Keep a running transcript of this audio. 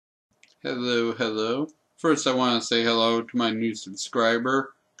Hello, hello. First I want to say hello to my new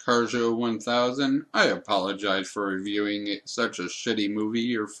subscriber, Carjo1000. I apologize for reviewing such a shitty movie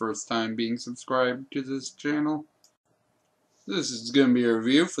your first time being subscribed to this channel. This is going to be a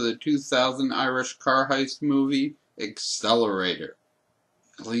review for the 2000 Irish car heist movie, Accelerator.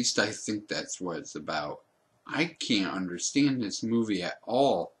 At least I think that's what it's about. I can't understand this movie at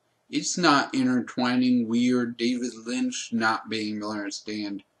all. It's not intertwining weird David Lynch not being able to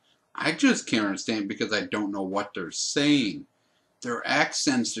understand. I just can't understand because I don't know what they're saying. Their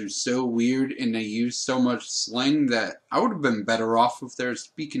accents are so weird and they use so much slang that I would have been better off if they're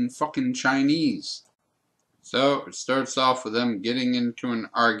speaking fucking Chinese. So, it starts off with them getting into an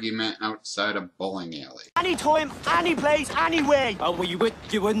argument outside a bowling alley. Anytime, any place, anyway. Oh, well, you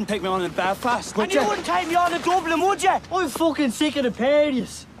wouldn't take me on in Belfast, would and you? You wouldn't take me on in Dublin, would you? I'm fucking sick of the pair of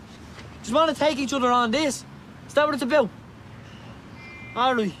yous. Just want to take each other on this. Is that what it's about?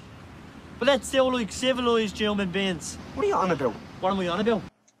 Alright. But let's still like civilised human beings. What are you on about? What am I on about?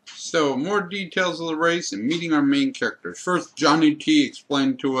 So, more details of the race and meeting our main characters. First, Johnny T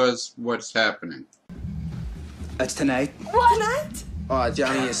explained to us what's happening. It's tonight. What? Tonight? Oh,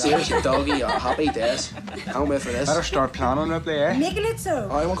 Johnny, you seriously, doggy? Oh, happy days. Can't wait for this. Better start planning it there. Making it so.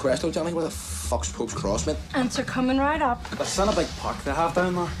 I want Cresto, Johnny. Where the fuck's Pope's Cross, mate? Answer coming right up. There's a big park they have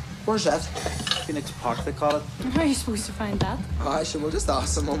down there. Where's that? Phoenix Park, they call it. How are you supposed to find that? Oh, sure, we'll just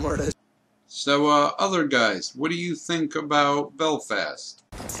ask someone where it is. So, other guys, what do you think about Belfast?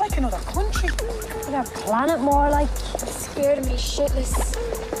 It's like another country. Another planet more like. It's scared of me shitless.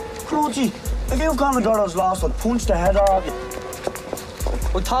 Crunchy, if you Commodore's lost, I'll punch the head off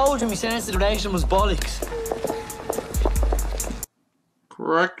you. I told you my sense of direction was bollocks.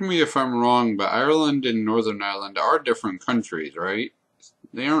 Correct me if I'm wrong, but Ireland and Northern Ireland are different countries, right?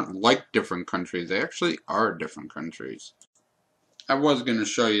 They aren't like different countries, they actually are different countries. I was going to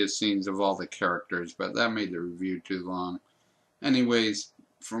show you scenes of all the characters, but that made the review too long. Anyways,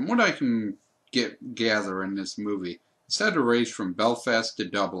 from what I can gather in this movie, it's had a race from Belfast to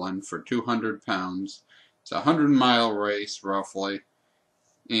Dublin for 200 pounds. It's a 100-mile race, roughly.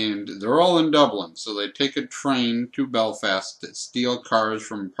 And they're all in Dublin, so they take a train to Belfast to steal cars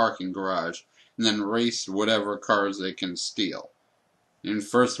from a parking garage, and then race whatever cars they can steal. And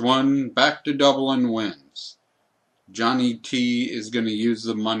first one back to Dublin wins. Johnny T is going to use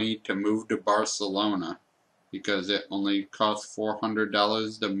the money to move to Barcelona, because it only costs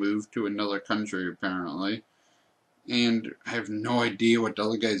 $400 to move to another country, apparently. And I have no idea what the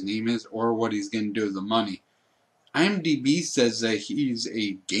other guy's name is, or what he's going to do with the money. IMDb says that he's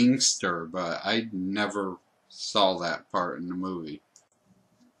a gangster, but I never saw that part in the movie.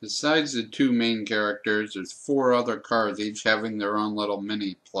 Besides the two main characters, there's 4 other cars, each having their own little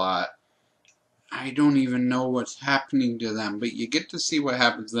mini-plot. I don't even know what's happening to them, but you get to see what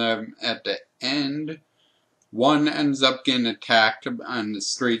happens to them at the end. One ends up getting attacked on the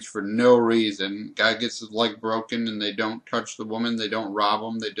streets for no reason. Guy gets his leg broken and they don't touch the woman, they don't rob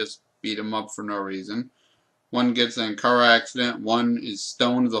him, they just beat him up for no reason. One gets in a car accident, one is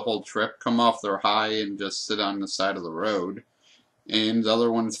stoned the whole trip, come off their high and just sit on the side of the road. And the other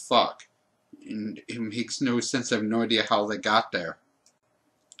one's fuck. And it makes no sense, I have no idea how they got there.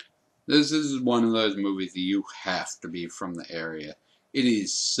 This is one of those movies that you have to be from the area. It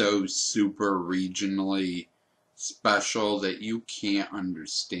is so super regionally special that you can't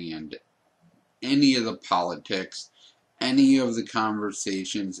understand any of the politics, any of the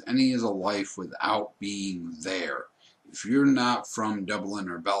conversations, any of the life without being there. If you're not from Dublin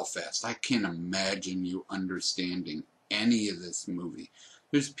or Belfast, I can't imagine you understanding any of this movie.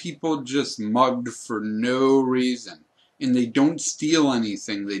 There's people just mugged for no reason. And they don't steal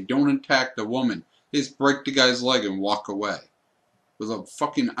anything. They don't attack the woman. They just break the guy's leg and walk away. With a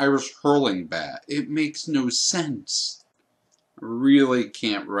fucking Irish hurling bat. It makes no sense. I really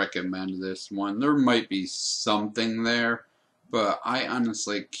can't recommend this one. There might be something there, but I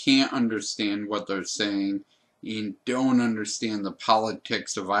honestly can't understand what they're saying and don't understand the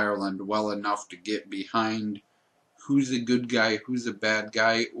politics of Ireland well enough to get behind who's a good guy, who's a bad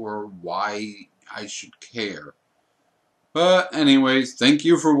guy, or why I should care. But anyways, thank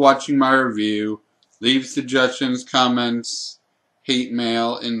you for watching my review. Leave suggestions, comments, hate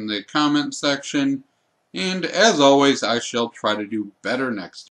mail in the comment section. And as always, I shall try to do better next time.